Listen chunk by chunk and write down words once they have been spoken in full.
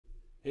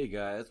Hey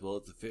guys, well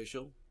it's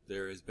official.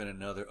 There has been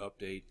another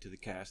update to the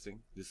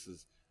casting. This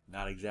is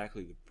not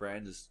exactly the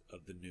brandest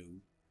of the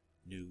new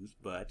news,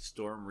 but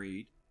Storm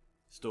Reid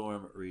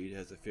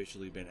has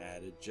officially been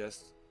added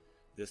just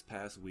this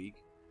past week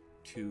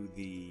to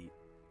the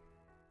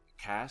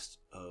cast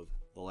of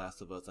The Last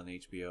of Us on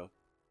HBO.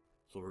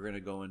 So we're gonna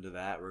go into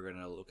that. We're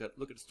gonna look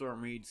at Storm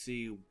Reid,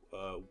 see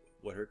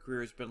what her career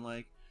has been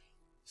like,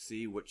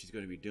 see what she's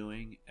going to be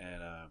doing,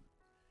 and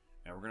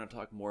we're going to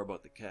talk more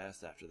about the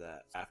cast after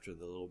that. After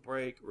the little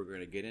break, we're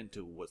going to get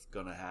into what's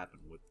going to happen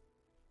with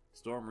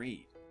Storm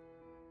Reid.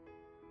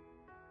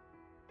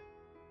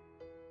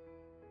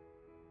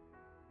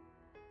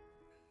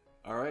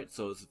 Alright,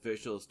 so it's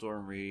official.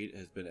 Storm Reid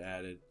has been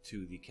added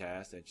to the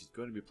cast, and she's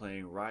going to be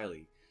playing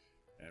Riley.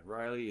 And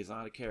Riley is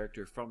not a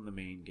character from the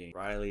main game.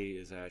 Riley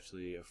is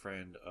actually a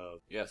friend of...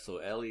 Yeah, so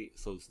Ellie...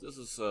 So this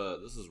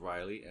is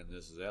Riley, and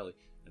this is Ellie.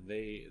 And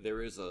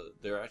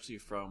they're actually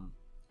from...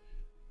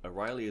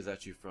 Riley is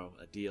actually from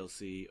a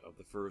DLC of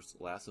the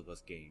first Last of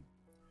Us game,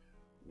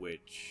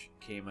 which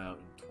came out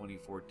in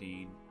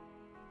 2014.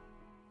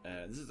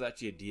 This is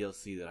actually a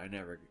DLC that I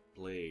never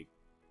played.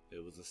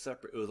 It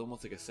was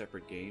almost like a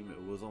separate game.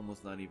 It was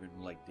almost not even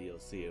like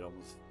DLC. It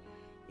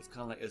was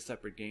kind of like a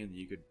separate game that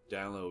you could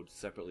download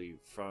separately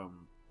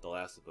from The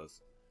Last of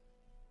Us.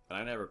 And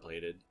I never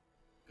played it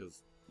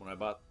because when I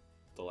bought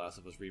The Last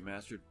of Us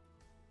Remastered,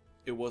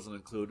 it wasn't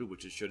included,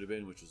 which it should have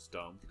been, which was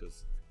dumb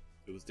because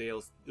it was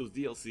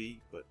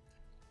DLC. But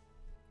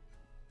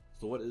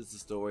so what is the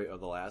story of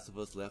The Last of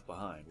Us Left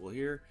Behind? Well,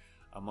 here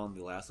I'm on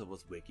the Last of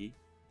Us wiki,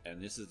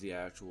 and this is the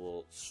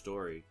actual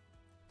story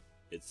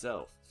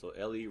itself. So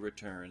Ellie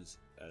returns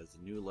as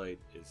the new light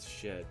is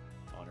shed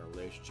on her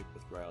relationship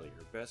with Riley,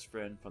 her best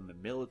friend from the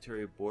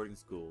military boarding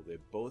school they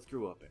both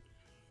grew up in.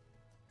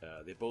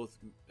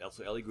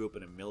 Ellie grew up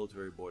in a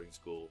military boarding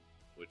school,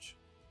 which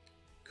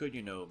could,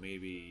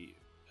 maybe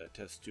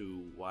attest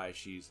to why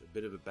she's a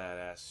bit of a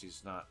badass.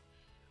 She's not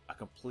a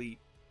complete,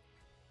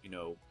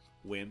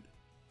 wimp.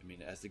 I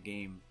mean, as the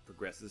game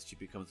progresses, she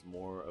becomes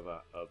more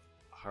of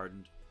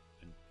hardened,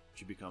 and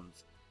she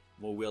becomes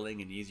more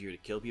willing and easier to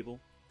kill people.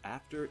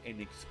 After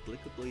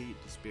inexplicably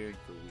disappearing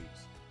for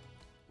weeks,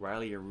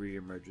 Riley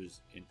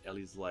re-emerges in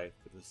Ellie's life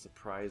with a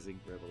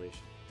surprising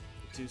revelation.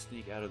 The two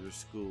sneak out of their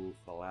school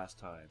for the last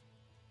time,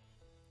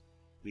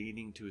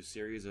 leading to a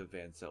series of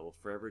events that will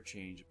forever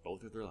change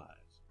both of their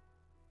lives.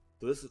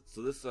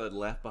 So this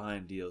Left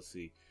Behind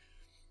DLC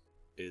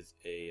is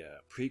a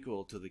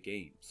prequel to the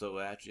game. So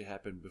it actually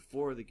happened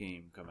before the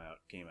game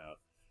came out.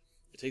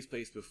 It takes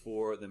place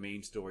before the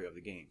main story of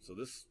the game.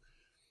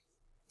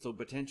 So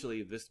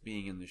potentially this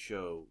being in the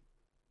show,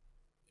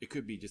 it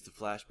could be just a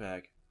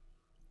flashback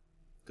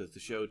because the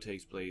show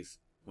takes place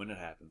when it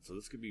happens. So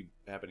this could be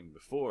happening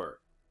before.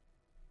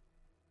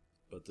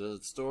 But the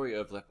story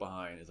of Left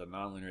Behind is a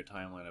non-linear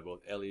timeline of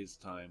both Ellie's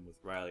time with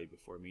Riley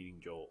before meeting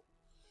Joel.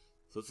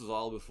 So this is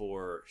all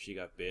before she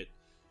got bit.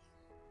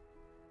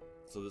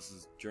 So this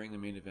is during the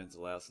main events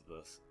of Last of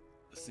Us.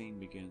 The scene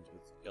begins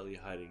with Ellie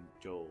hiding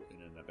Joel in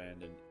an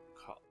abandoned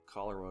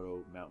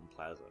Colorado mountain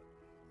plaza,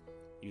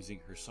 using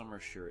her summer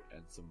shirt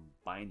and some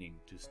binding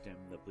to stem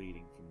the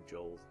bleeding from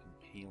Joel's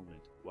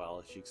impalement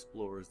while she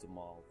explores the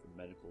mall for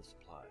medical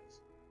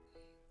supplies.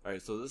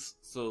 Alright,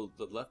 so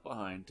the Left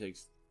Behind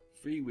takes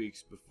 3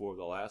 weeks before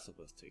The Last of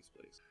Us takes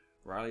place.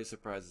 Riley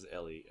surprises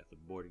Ellie at the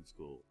boarding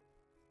school,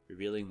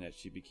 revealing that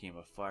she became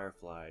a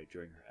firefly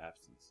during her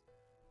absence.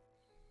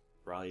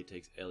 Riley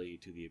takes Ellie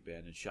to the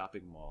abandoned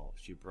shopping mall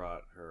she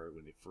brought her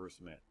when they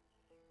first met.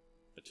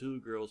 The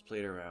two girls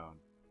played around.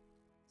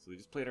 So they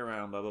just played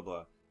around, blah blah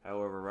blah.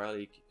 However,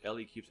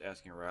 Ellie keeps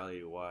asking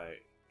Riley why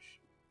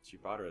she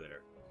brought her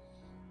there.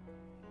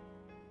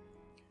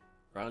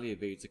 Riley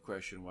evades the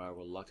question while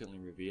reluctantly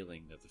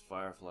revealing that the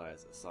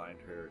Fireflies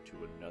assigned her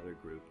to another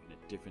group in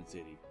a different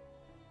city,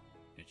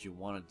 and she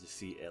wanted to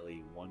see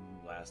Ellie one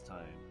last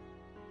time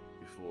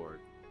before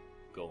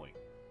going,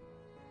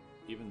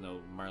 even though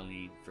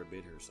Marlene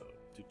forbid her so.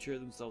 To cheer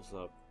themselves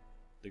up,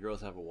 the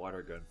girls have a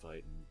water gun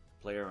fight and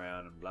play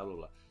around and blah blah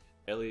blah.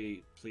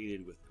 Ellie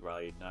pleaded with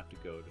Riley not to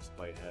go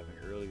despite having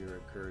earlier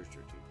encouraged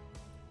her to.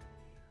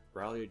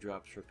 Riley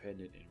drops her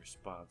pendant in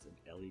response and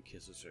Ellie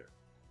kisses her.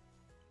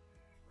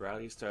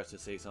 Riley starts to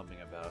say something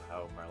about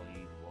how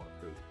Marlene won't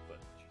approve, but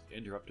she's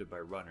interrupted by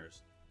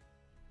runners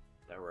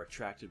that were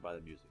attracted by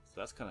the music. So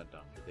that's kind of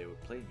dumb. If they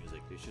would play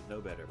music, they should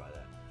know better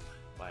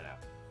by now.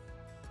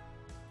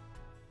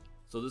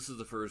 So this is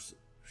the first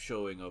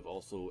showing of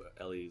also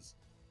Ellie's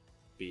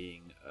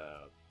being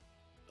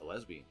a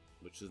lesbian,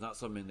 which is not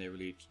something they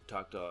really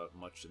talked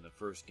much in the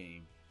first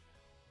game,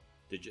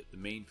 the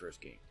main first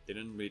game. They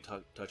didn't really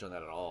touch on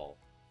that at all,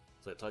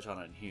 so they touch on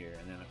it in here,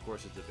 and then of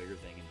course it's a bigger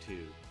thing in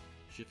 2.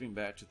 Shifting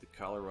back to the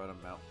Colorado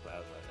Mountain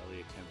Plaza, Ellie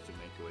attempts to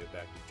make her way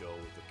back to Joel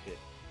with the kit.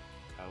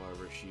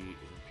 However, she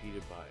is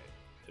impeded by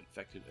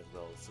infected as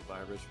well as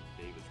survivors from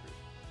David's group.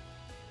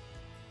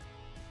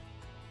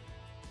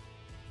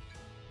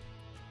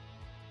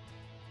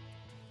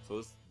 So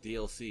this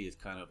DLC is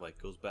kind of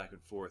like goes back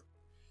and forth.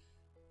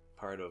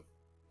 Part of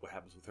what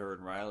happens with her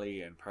and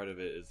Riley, and part of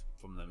it is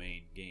from the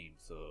main game.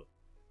 So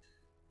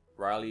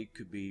Riley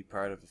could be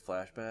part of a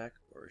flashback,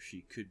 or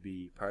she could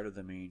be part of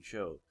the main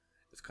show.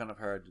 It's kind of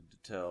hard to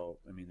tell.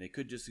 I mean, they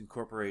could just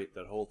incorporate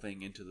that whole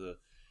thing into the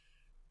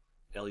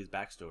Ellie's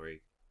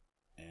backstory,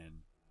 and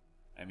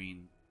I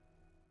mean,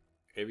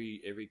 every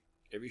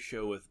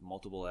show with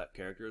multiple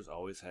characters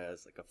always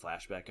has like a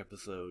flashback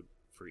episode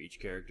for each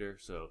character.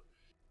 So,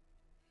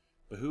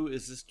 but who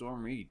is this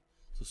Storm Reid?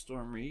 So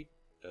Storm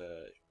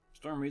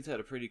Reid's had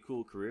a pretty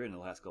cool career in the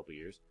last couple of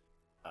years.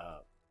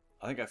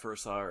 I think I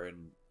first saw her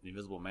in The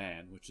Invisible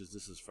Man, which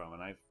this is from,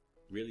 and I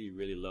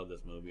really love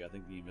this movie. I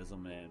think The Invisible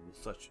Man was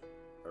such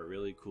a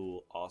really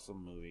cool,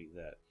 awesome movie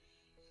that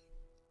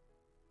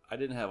I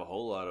didn't have a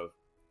whole lot of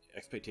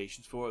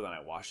expectations for it. Then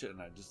I watched it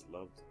and I just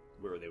loved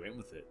where they went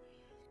with it.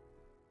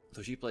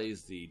 So she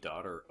plays the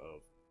daughter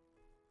of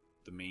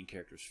the main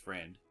character's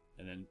friend,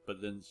 and then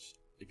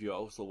if you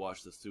also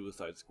watch the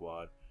Suicide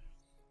Squad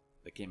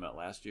that came out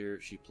last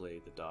year, she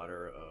played the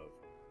daughter of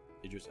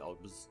Idris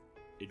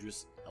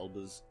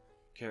Elba's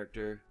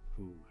character,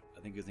 who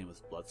I think his name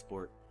was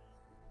Bloodsport.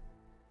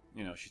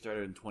 You know, she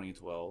started in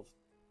 2012,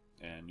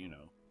 and you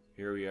know,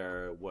 here we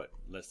are, what,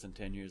 less than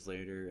 10 years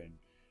later, and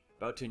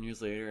about 10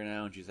 years later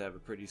now, and she's had a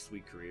pretty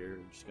sweet career.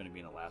 She's going to be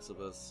in The Last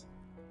of Us.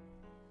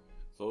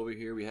 So over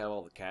here we have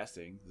all the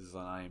casting. This is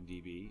on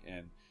IMDb,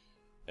 and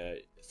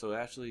so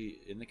actually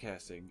in the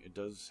casting, it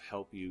does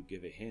help you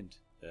give a hint,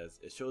 as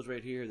it shows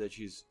right here that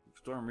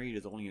Storm Reid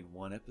is only in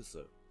one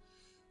episode.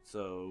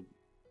 So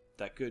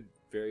that could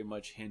very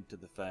much hint to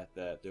the fact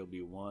that there'll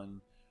be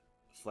one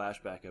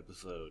flashback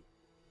episode.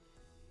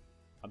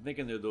 I'm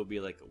thinking there'll be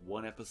like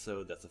one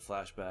episode that's a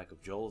flashback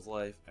of Joel's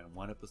life, and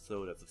one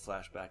episode that's a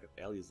flashback of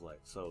Ellie's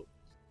life. So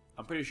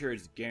I'm pretty sure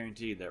it's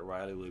guaranteed that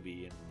Riley will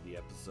be in the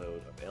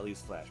episode of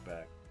Ellie's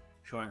flashback,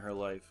 showing her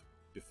life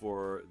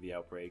before the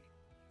outbreak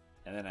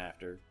and then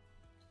after.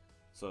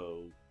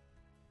 So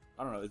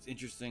I don't know, it's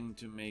interesting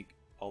to make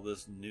all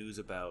this news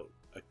about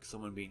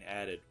someone being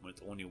added when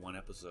it's only one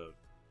episode.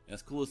 And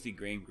it's cool to see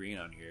Graham Greene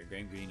on here.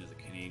 Graham Greene is a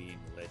Canadian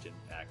legend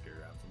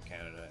actor. I'm from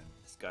Canada, and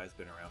this guy's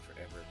been around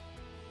forever.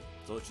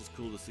 So it's just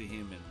cool to see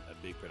him in a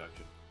big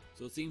production.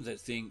 So it seems that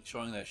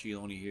showing that she's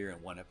only here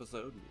in one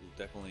episode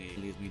definitely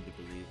leads me to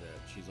believe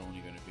that she's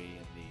only going to be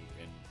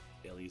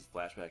in Ellie's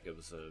flashback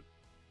episode.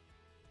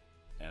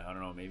 And I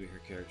don't know, maybe her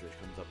character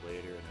comes up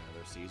later in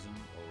another season,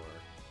 or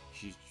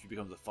she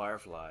becomes a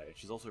Firefly. And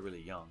she's also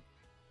really young.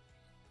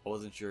 I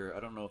wasn't sure. I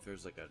don't know if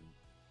there's like an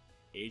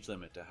age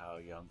limit to how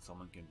young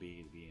someone can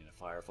be to be in a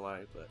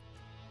Firefly, but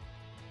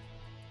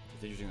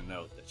it's interesting to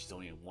note that she's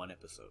only in one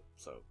episode.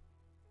 So,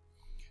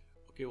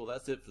 okay, well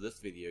that's it for this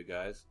video,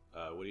 guys.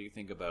 What do you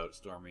think about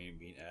Storm Reid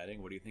being added?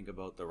 What do you think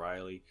about the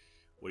Riley?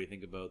 What do you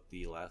think about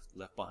the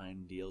Left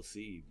Behind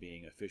DLC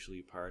being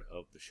officially part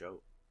of the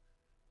show?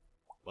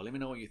 Well, let me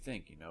know what you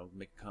think. You know,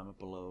 make a comment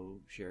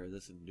below, share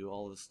this, and do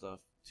all this stuff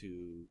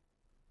to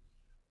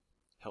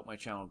help my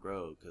channel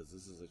grow, because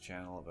this is a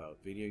channel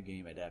about video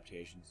game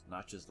adaptations,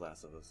 not just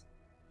Last of Us,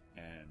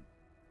 and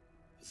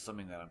it's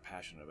something that I'm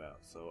passionate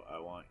about. So I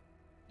want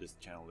this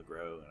channel to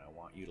grow, and I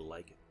want you to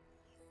like it.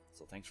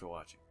 So thanks for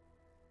watching.